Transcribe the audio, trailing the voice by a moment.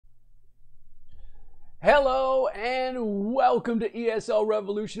Hello and welcome to ESL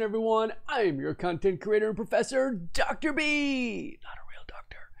Revolution, everyone. I am your content creator and professor, Dr. B. Not a real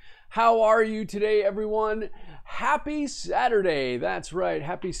doctor. How are you today, everyone? Happy Saturday. That's right,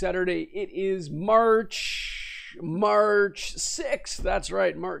 happy Saturday. It is March 6th. That's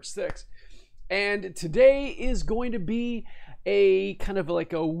right, March 6th. And today is going to be a kind of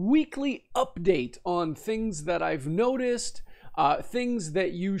like a weekly update on things that I've noticed, things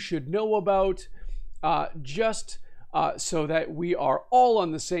that you should know about, just so that we are all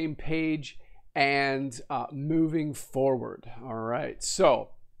on the same page and moving forward. All right. So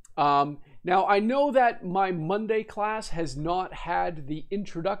now I know that my Monday class has not had the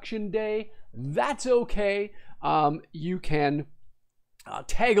introduction day. That's okay. You can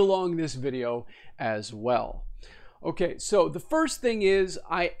tag along this video as well. Okay, so the first thing is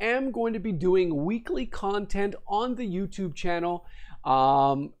I am going to be doing weekly content on the YouTube channel.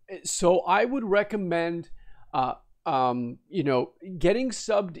 So I would recommend, getting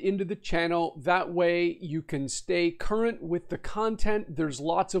subbed into the channel. That way you can stay current with the content. There's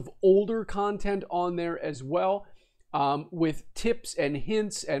lots of older content on there as well, with tips and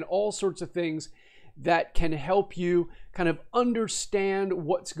hints and all sorts of things that can help you kind of understand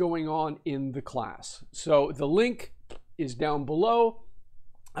what's going on in the class. So the link is down below.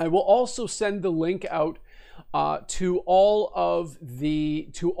 I will also send the link out to all of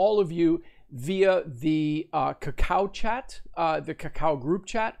you via the Kakao chat, the Kakao group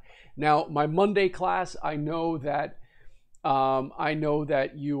chat. Now, my Monday class, I know that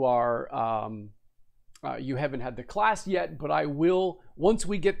you are you haven't had the class yet, but I will, once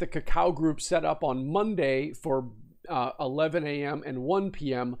we get the Kakao group set up on Monday for 11 a.m. and 1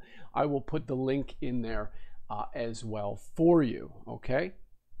 p.m., I will put the link in there as well for you. Okay.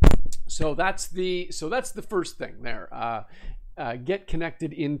 So that's the first thing there. Get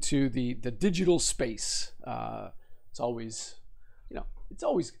connected into the digital space. It's always, it's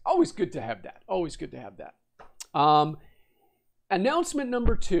always good to have that. Always good to have that. Announcement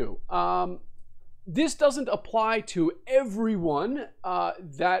number 2. This doesn't apply to everyone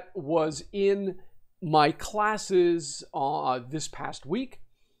that was in my classes this past week.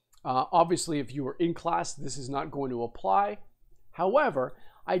 Obviously, if you were in class, this is not going to apply. However,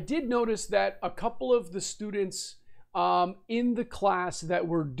 I did notice that a couple of the students in the class that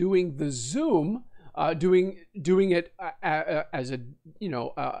were doing the Zoom, doing it as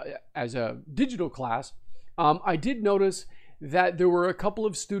a digital class, I did notice that there were a couple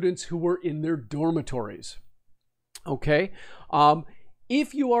of students who were in their dormitories. Okay,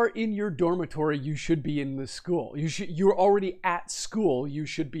 if you are in your dormitory, you should be in the school. You're already at school. You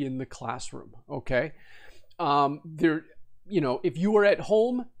should be in the classroom. Okay, if you were at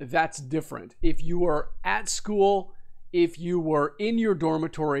home, that's different. If you are at school, if you were in your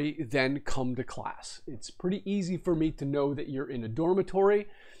dormitory, then come to class. It's pretty easy for me to know that you're in a dormitory.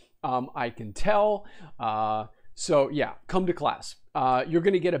 I can tell. So yeah, come to class. You're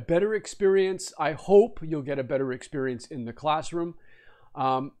going to get a better experience. I hope you'll get a better experience in the classroom.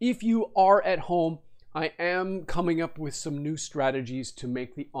 If you are at home, I am coming up with some new strategies to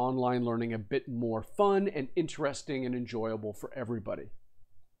make the online learning a bit more fun and interesting and enjoyable for everybody.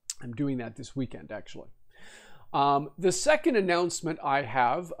 I'm doing that this weekend, actually. The second announcement I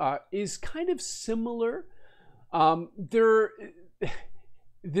have is kind of similar.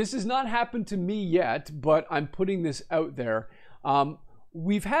 This has not happened to me yet, but I'm putting this out there.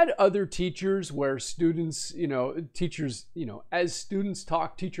 We've had other teachers where students, as students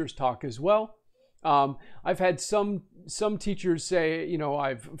talk, teachers talk as well. I've had some teachers say,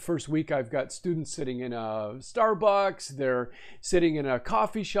 first week I've got students sitting in a Starbucks, they're sitting in a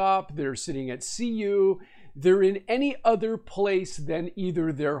coffee shop, they're sitting at CU, they're in any other place than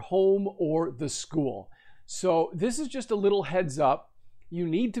either their home or the school. So this is just a little heads up. You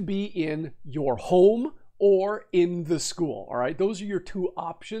need to be in your home or in the school. All right, those are your two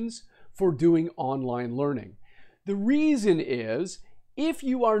options for doing online learning. The reason is, if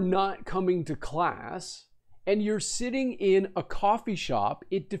you are not coming to class and you're sitting in a coffee shop,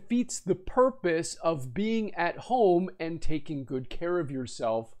 it defeats the purpose of being at home and taking good care of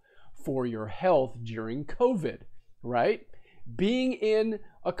yourself for your health during COVID, right? Being in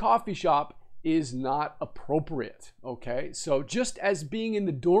a coffee shop is not appropriate, okay? So just as being in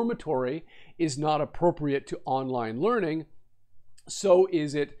the dormitory is not appropriate to online learning, so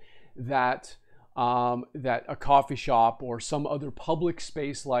is it that that a coffee shop or some other public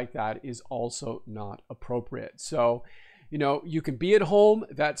space like that is also not appropriate. So, you can be at home,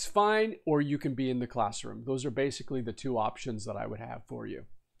 that's fine, or you can be in the classroom. Those are basically the two options that I would have for you.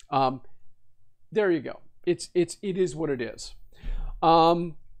 There you go. It is what it is.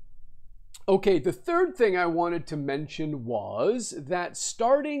 Okay, the third thing I wanted to mention was that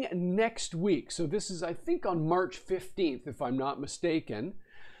starting next week, so this is I think on March 15th, if I'm not mistaken,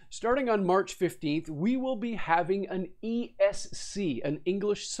 starting on March 15th, we will be having an ESC, an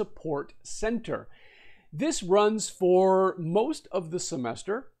English Support Center. This runs for most of the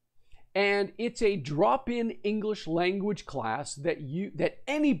semester, and it's a drop-in English language class that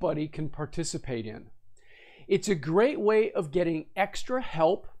anybody can participate in. It's a great way of getting extra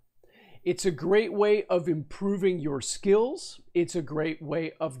help. It's a great way of improving your skills. It's a great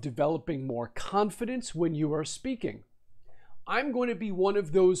way of developing more confidence when you are speaking. I'm going to be one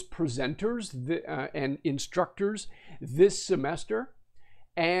of those presenters and instructors this semester,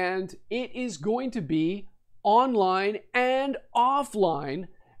 and it is going to be online and offline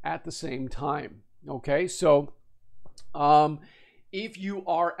at the same time. Okay, so if you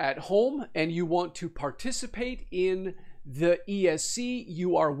are at home and you want to participate in the ESC,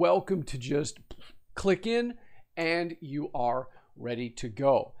 you are welcome to just click in and you are ready to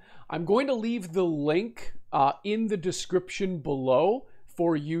go. I'm going to leave the link in the description below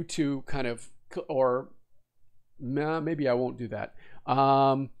for you to kind of, or maybe I won't do that.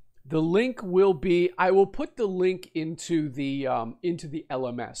 The link will be, I will put the link into the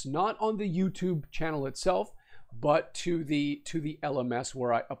LMS, not on the YouTube channel itself, but to the LMS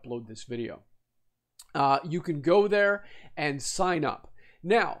where I upload this video. You can go there and sign up.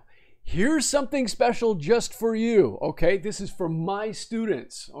 Now, here's something special just for you, okay? This is for my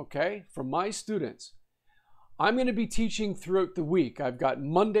students, okay? For my students. I'm going to be teaching throughout the week. I've got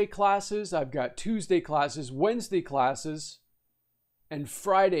Monday classes, I've got Tuesday classes, Wednesday classes, and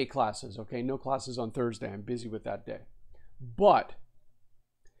Friday classes, okay? No classes on Thursday. I'm busy with that day. But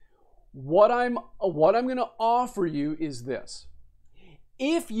what I'm going to offer you is this.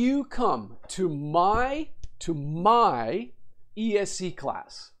 If you come to my ESC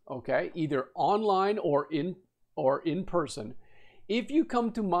class, okay, either online or in person, if you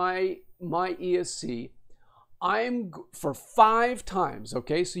come to my ESC, I'm for 5 times,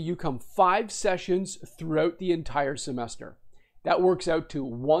 okay? So you come 5 sessions throughout the entire semester. That works out to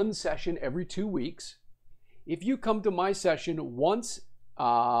 1 session every 2 weeks. If you come to my session once,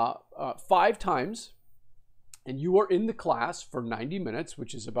 5 times, and you are in the class for 90 minutes,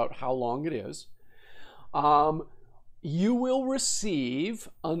 which is about how long it is, you will receive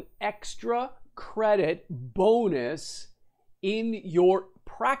an extra credit bonus in your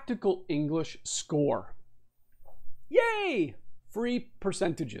practical English score. Yay! Free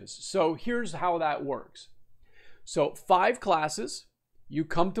percentages. So here's how that works. So 5 classes, you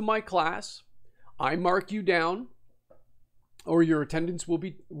come to my class, I mark you down, or your attendance will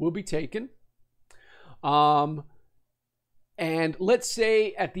be taken. And let's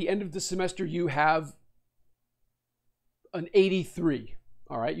say at the end of the semester you have an 83.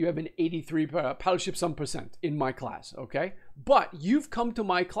 All right, you have an 83 %, in my class, okay? But you've come to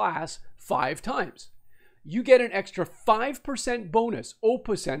my class 5 times. You get an extra 5% bonus,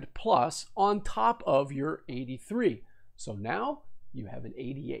 0% plus, on top of your 83. So now you have an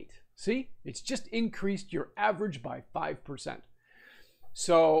 88. See, it's just increased your average by 5%.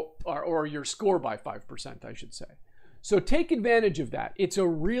 So, or your score by 5%, I should say. So take advantage of that. It's a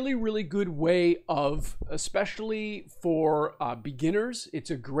really, really good way of, especially for beginners,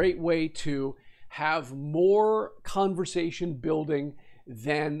 it's a great way to have more conversation building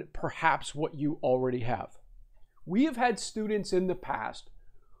than perhaps what you already have. We have had students in the past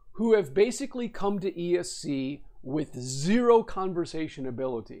who have basically come to ESC with 0 conversation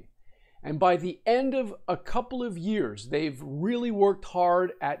ability. And by the end of a couple of years, they've really worked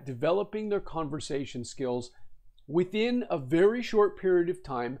hard at developing their conversation skills. Within a very short period of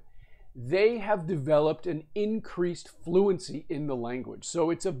time, they have developed an increased fluency in the language. So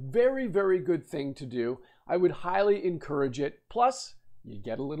it's a very, very good thing to do. I would highly encourage it. Plus, you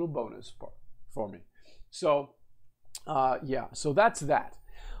get a little bonus for me. So, yeah, so that's that.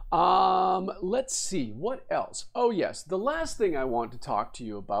 Let's see, what else? Oh, yes, the last thing I want to talk to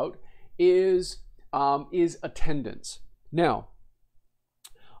you about is attendance. Now,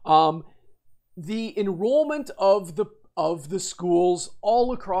 the enrollment of the schools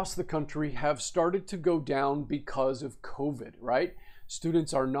all across the country have started to go down because of COVID, right?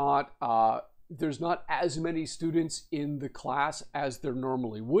 Students are not, there's not as many students in the class as there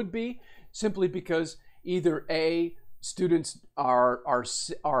normally would be, simply because either A, students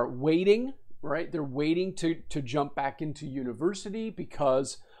are waiting, right? They're waiting to jump back into university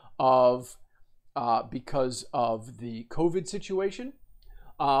because of the COVID situation.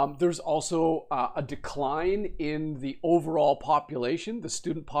 There's also a decline in the overall population. The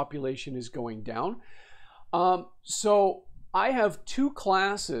student population is going down. So I have two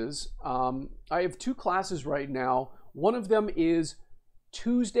classes. I have two classes right now. One of them is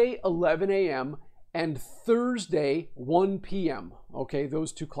Tuesday 11 a.m. and Thursday 1 p.m. Okay,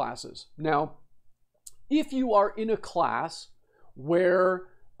 those two classes. Now, if you are in a class where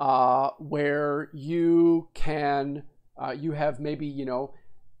you can you have maybe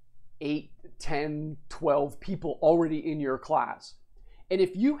 8, 10, 12 people already in your class, and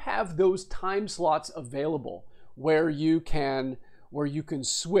if you have those time slots available where you can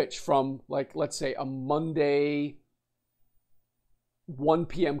switch from, like, let's say a Monday 1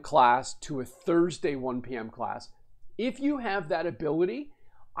 p.m. class to a Thursday 1 p.m. class, if you have that ability,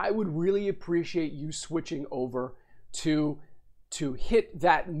 I would really appreciate you switching over to hit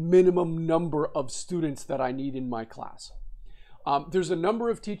that minimum number of students that I need in my class. There's a number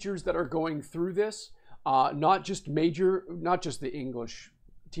of teachers that are going through this, not just the English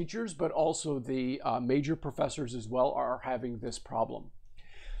teachers, but also the major professors as well are having this problem.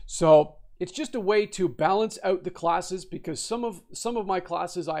 So it's just a way to balance out the classes, because some of my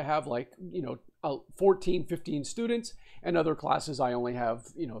classes I have 14, 15 students, and other classes I only have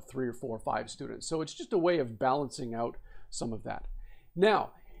 3 or 4 or 5 students. So it's just a way of balancing out some of that.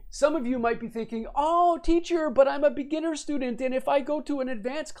 Now, some of you might be thinking, oh, teacher, but I'm a beginner student, and if I go to an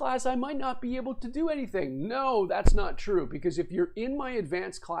advanced class, I might not be able to do anything. No, that's not true, because if you're in my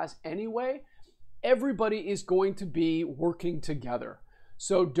advanced class anyway, everybody is going to be working together.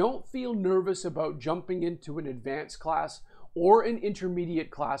 So don't feel nervous about jumping into an advanced class or an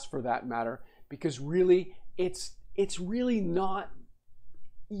intermediate class for that matter, because really, it's really not,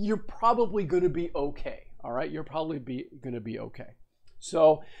 you're probably going to be okay. All right, you're probably going to be okay.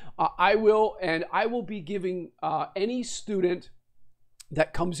 So I will be giving any student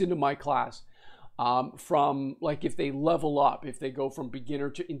that comes into my class from, like, if they level up, if they go from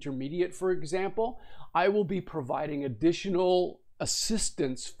beginner to intermediate, for example, I will be providing additional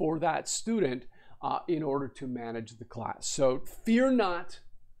assistance for that student in order to manage the class. So fear not,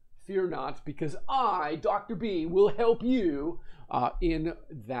 because I, Dr. B, will help you in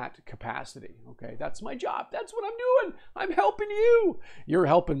that capacity. Okay, that's my job. That's what I'm doing. I'm helping you. You're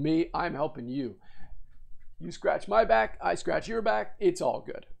helping me. I'm helping you. You scratch my back, I scratch your back. It's all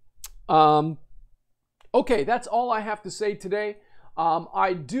good. Okay, that's all I have to say today.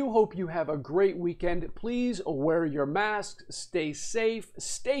 I do hope you have a great weekend. Please wear your mask, stay safe,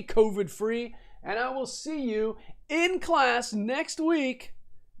 stay COVID-free, and I will see you in class next week.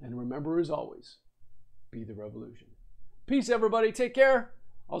 And remember, as always, be the revolution. Peace, everybody. Take care.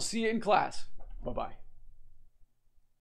 I'll see you in class. Bye-bye.